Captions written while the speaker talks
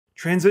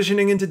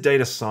Transitioning into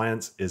data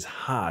science is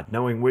hard,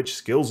 knowing which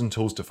skills and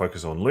tools to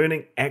focus on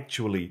learning,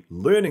 actually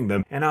learning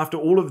them, and after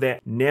all of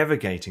that,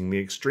 navigating the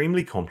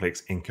extremely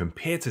complex and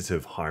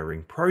competitive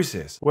hiring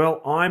process.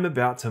 Well, I'm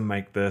about to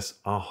make this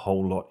a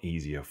whole lot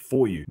easier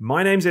for you.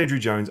 My name's Andrew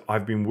Jones.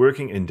 I've been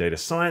working in data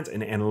science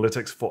and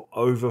analytics for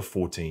over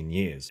 14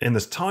 years. In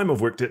this time, I've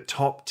worked at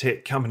top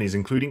tech companies,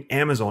 including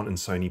Amazon and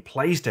Sony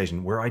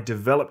PlayStation, where I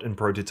developed and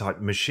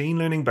prototyped machine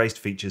learning-based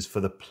features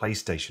for the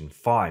PlayStation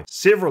 5,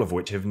 several of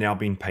which have now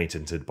been patented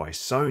by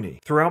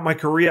Sony. Throughout my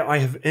career, I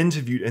have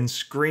interviewed and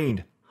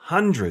screened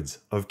hundreds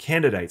of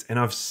candidates, and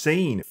I've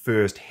seen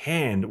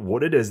firsthand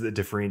what it is that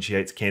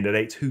differentiates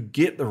candidates who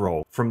get the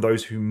role from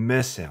those who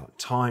miss out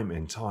time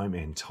and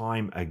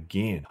time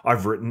again.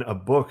 I've written a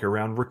book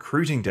around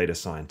recruiting data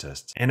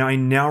scientists, and I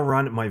now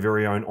run my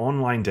very own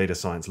online data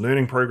science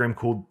learning program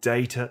called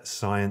Data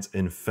Science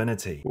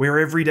Infinity, where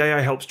every day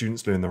I help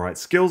students learn the right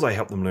skills, I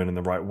help them learn in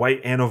the right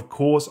way, and of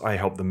course, I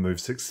help them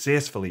move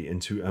successfully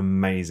into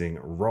amazing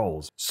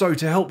roles. So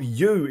to help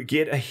you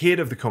get ahead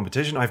of the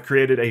competition, I've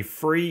created a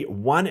free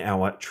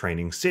 1-hour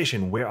training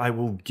session where I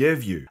will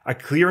give you a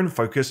clear and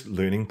focused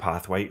learning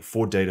pathway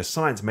for data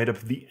science made up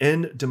of the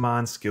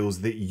in-demand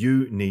skills that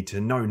you need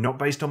to know, not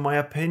based on my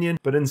opinion,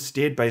 but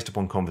instead based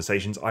upon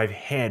conversations I've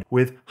had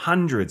with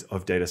hundreds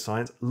of data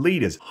science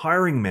leaders,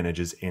 hiring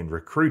managers, and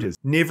recruiters.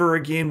 Never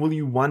again will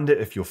you wonder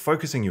if you're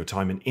focusing your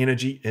time and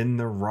energy in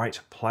the right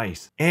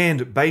place.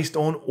 And based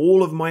on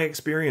all of my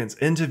experience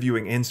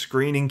interviewing and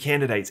screening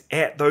candidates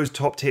at those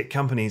top tech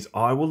companies,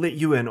 I will let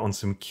you in on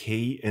some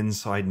key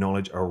inside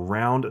knowledge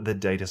around the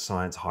data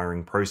science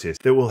hiring process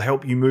that will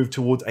help you move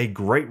towards a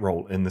great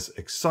role in this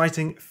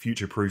exciting,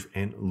 future-proof,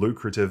 and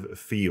lucrative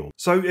field.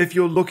 So if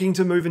you're looking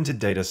to move into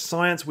data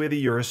science, whether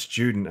you're a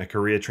student, a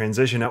career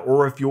transitioner,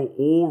 or if you're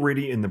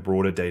already in the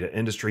broader data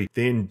industry,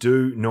 then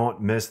do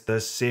not miss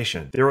this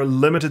session. There are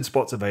limited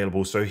spots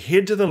available, so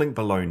head to the link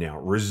below now,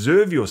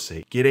 reserve your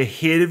seat, get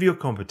ahead of your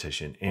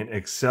competition, and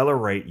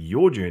accelerate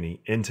your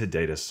journey into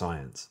data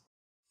science.